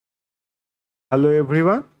Hello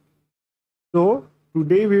everyone. So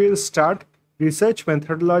today we will start research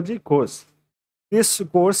methodology course. This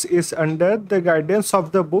course is under the guidance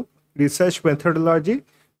of the book Research Methodology,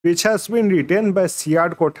 which has been written by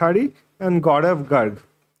C.R. Kothari and Gaurav Garg.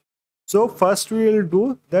 So first we will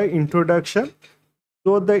do the introduction.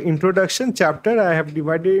 So the introduction chapter I have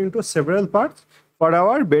divided into several parts for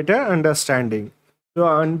our better understanding. So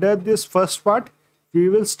under this first part, we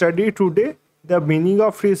will study today the meaning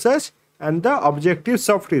of research and the objectives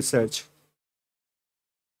of research.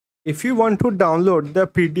 If you want to download the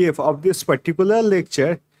PDF of this particular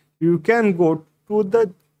lecture, you can go to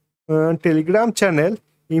the Telegram channel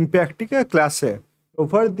Impactica Klasse.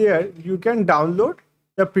 Over there, you can download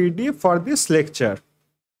the PDF for this lecture.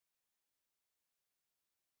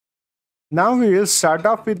 Now we will start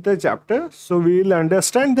off with the chapter, so we will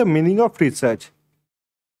understand the meaning of research.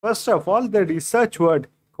 First of all, the research word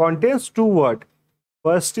contains two words.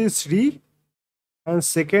 First is re and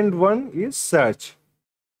second one is search.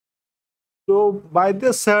 So by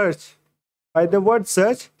the word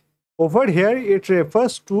search, over here it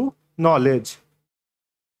refers to knowledge.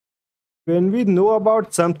 When we know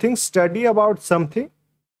about something, study about something,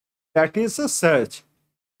 that is a search.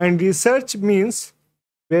 And research means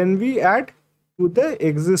when we add to the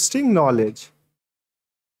existing knowledge.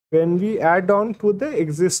 When we add on to the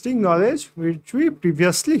existing knowledge which we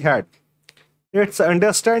previously had. Let's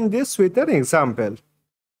understand this with an example.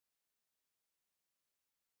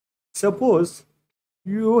 Suppose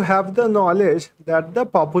you have the knowledge that the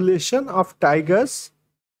population of tigers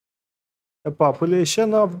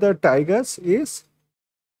is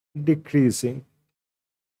decreasing.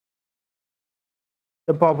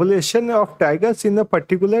 The population of tigers in a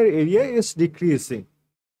particular area is decreasing.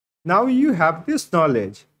 Now you have this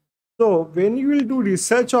knowledge. So when you will do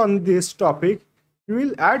research on this topic, you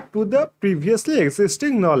will add to the previously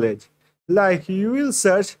existing knowledge. Like you will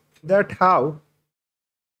search that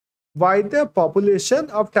why the population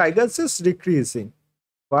of tigers is decreasing.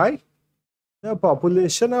 Why the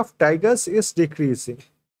population of tigers is decreasing.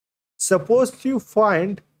 Suppose you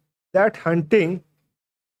find that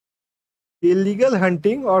illegal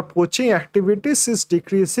hunting or poaching activities is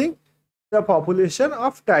decreasing the population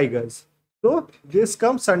of tigers. So this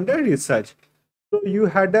comes under research. So you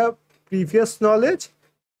had a previous knowledge,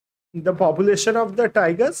 the population of the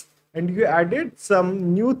tigers, and you added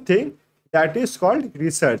some new thing that is called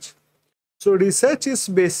research. So research is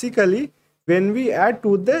basically when we add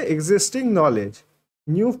to the existing knowledge.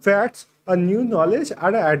 New facts or new knowledge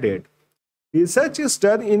are added. Research is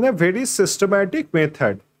done in a very systematic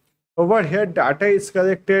method. Over here, data is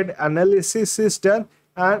collected, analysis is done,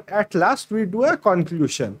 and at last we do a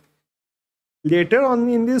conclusion. Later on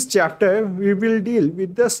in this chapter, we will deal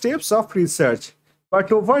with the steps of research.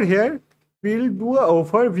 But over here, we will do an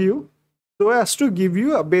overview so as to give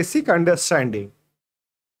you a basic understanding.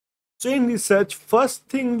 So in research, first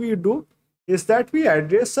thing we do is that we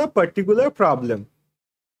address a particular problem.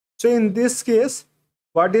 So in this case,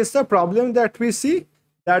 what is the problem that we see?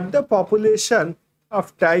 That the population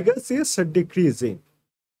of tigers is decreasing.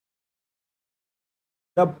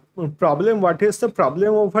 The problem, what is the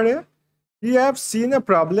problem over here? We have seen a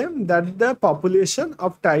problem that the population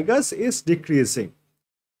of tigers is decreasing.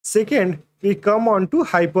 Second, we come on to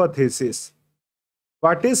hypothesis.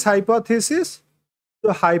 What is hypothesis?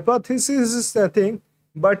 So hypothesis is nothing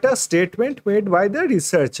but a statement made by the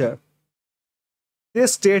researcher.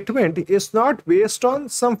 This statement is not based on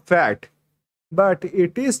some fact, but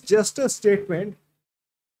it is just a statement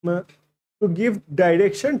to give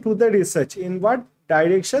direction to the research. In what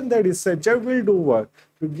direction the researcher will do work.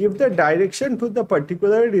 To give the direction to the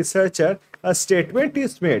particular researcher, a statement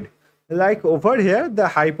is made. Like over here, the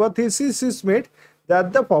hypothesis is made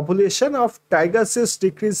that the population of tigers is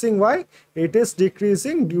decreasing. Why? It is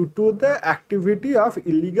decreasing due to the activity of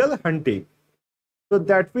illegal hunting. So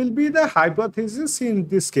that will be the hypothesis in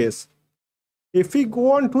this case. If we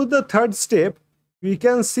go on to the third step, we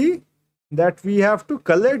can see that we have to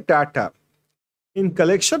collect data. In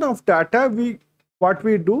collection of data, what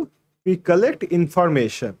we do, we collect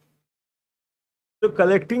information. So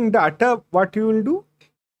collecting data, what you will do?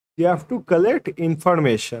 You have to collect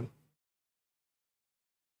information.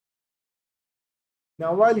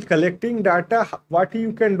 Now while collecting data, what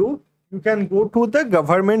you can do? You can go to the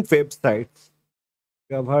government websites.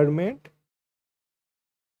 Government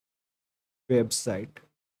website.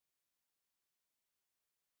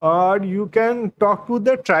 Or you can talk to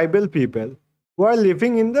the tribal people who are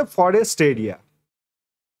living in the forest area.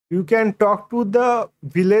 You can talk to the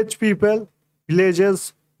villagers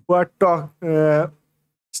who are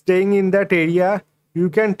staying in that area. You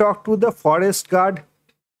can talk to the forest guard.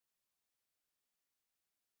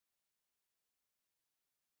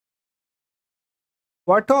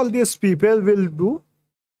 what all these people will do,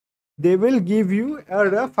 they will give you a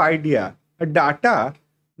rough idea, a data,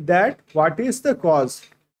 that what is the cause,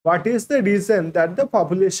 what is the reason that the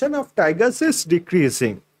population of tigers is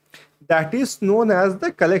decreasing. That is known as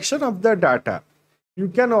the collection of the data. You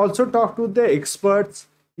can also talk to the experts,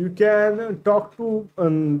 you can talk to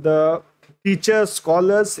the teachers,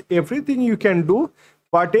 scholars, everything you can do.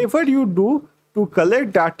 Whatever you do to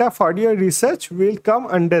collect data for your research will come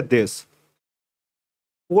under this.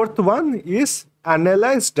 Fourth one is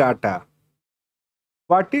analyze data.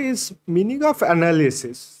 What is meaning of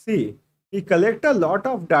analysis? See, we collect a lot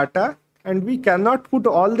of data and we cannot put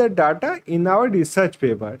all the data in our research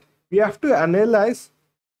paper. We have to analyze.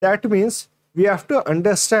 That means we have to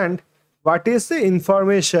understand what is the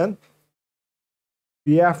information.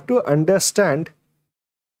 We have to understand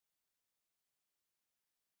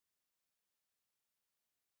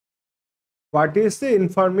what is the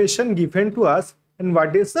information given to us and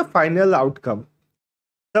what is the final outcome.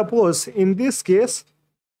 Suppose in this case,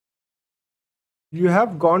 you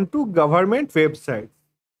have gone to government websites.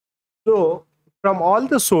 So from all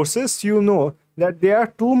the sources, you know that there are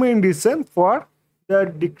two main reasons for the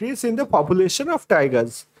decrease in the population of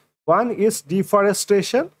tigers. One is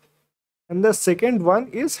deforestation and the second one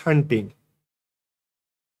is hunting.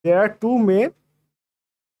 There are two main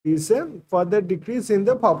reasons for the decrease in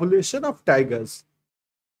the population of tigers.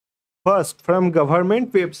 First, from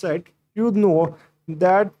government website, you know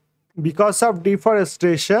that because of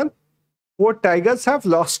deforestation, 4 tigers have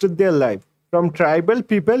lost their life. From tribal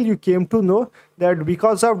people, you came to know that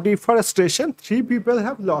because of deforestation, 3 people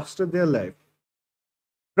have lost their life.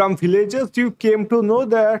 From villagers, you came to know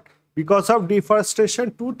that because of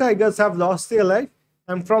deforestation, 2 tigers have lost their life.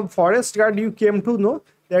 And from forest guard, you came to know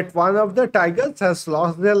that one of the tigers has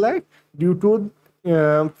lost their life due to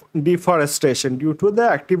deforestation, due to the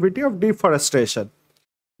activity of deforestation.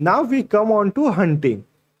 Now we come on to hunting.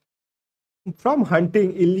 From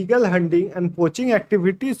hunting, illegal hunting and poaching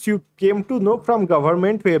activities, you came to know from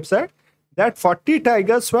government website that 40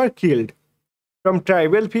 tigers were killed. From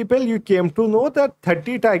tribal people, you came to know that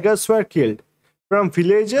 30 tigers were killed. From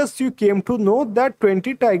villagers, you came to know that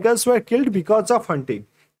 20 tigers were killed because of hunting.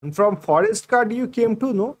 And from forest guard, you came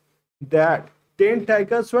to know that 10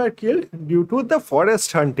 tigers were killed due to the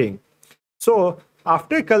forest hunting. So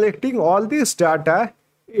after collecting all this data,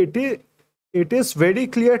 it is very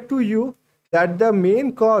clear to you that the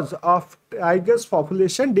main cause of tigers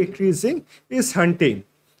population decreasing is hunting.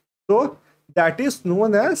 So that is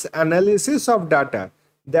known as analysis of data,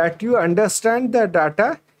 that you understand the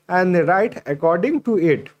data and write according to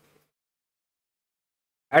it.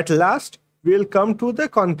 At last, we'll come to the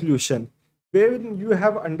conclusion. When you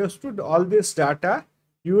have understood all this data,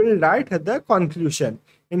 you will write the conclusion.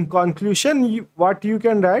 In conclusion, what you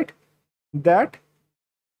can write that,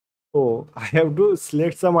 oh, I have to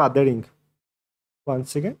select some other ink. One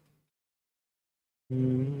second.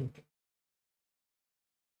 And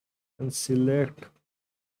select.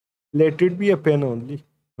 Let it be a pen only.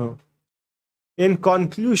 Oh. In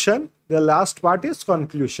conclusion, the last part is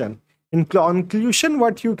conclusion. In conclusion,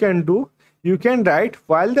 what you can do, you can write,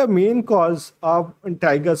 while the main cause of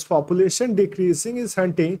tigers population decreasing is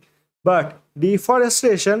hunting, but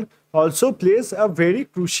deforestation also plays a very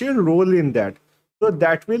crucial role in that. So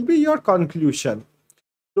that will be your conclusion.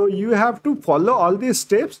 So you have to follow all these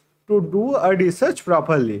steps to do a research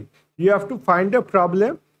properly. You have to find a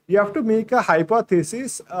problem. You have to make a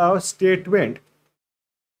hypothesis, a statement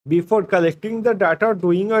before collecting the data or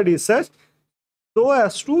doing a research, so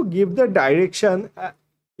as to give the direction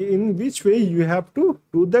in which way you have to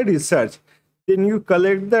do the research. Then you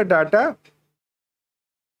collect the data,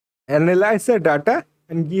 analyze the data,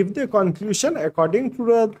 and give the conclusion according to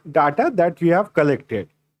the data that you have collected.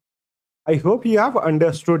 I hope you have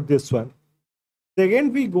understood this one.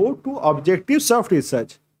 Second, we go to objectives of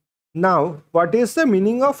research. Now, what is the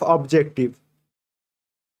meaning of objective?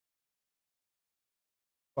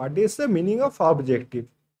 What is the meaning of objective?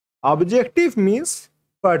 Objective means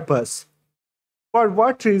purpose. For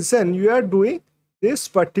what reason you are doing this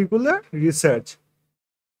particular research?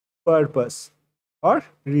 Purpose or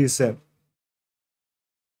reason.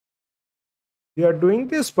 You are doing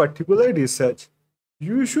this particular research.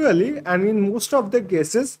 Usually, and in most of the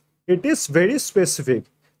cases, it is very specific.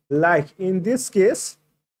 Like in this case,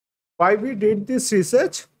 why we did this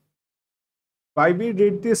research? Why we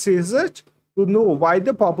did this research? To know why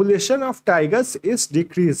the population of tigers is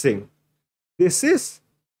decreasing. This is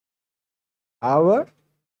our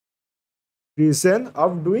reason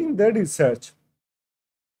of doing the research.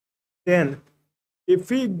 Then, if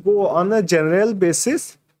we go on a general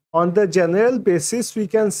basis, we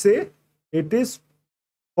can say it is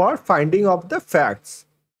for finding of the facts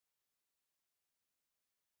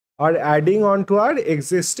or adding on to our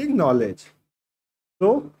existing knowledge.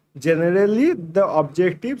 So generally the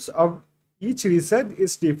objectives of each research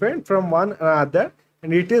is different from one another,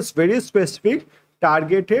 and it is very specific,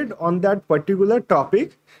 targeted on that particular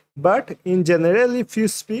topic. But in general, if you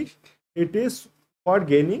speak, it is for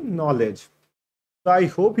gaining knowledge. So I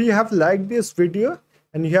hope you have liked this video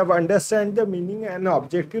and you have understand the meaning and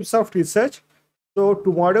objectives of research. So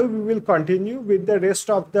tomorrow we will continue with the rest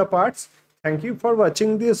of the parts. Thank you for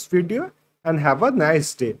watching this video and have a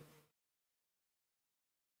nice day.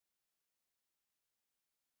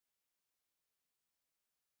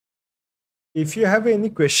 If you have any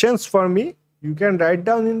questions for me, you can write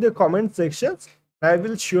down in the comment sections. I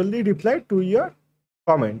will surely reply to your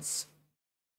comments.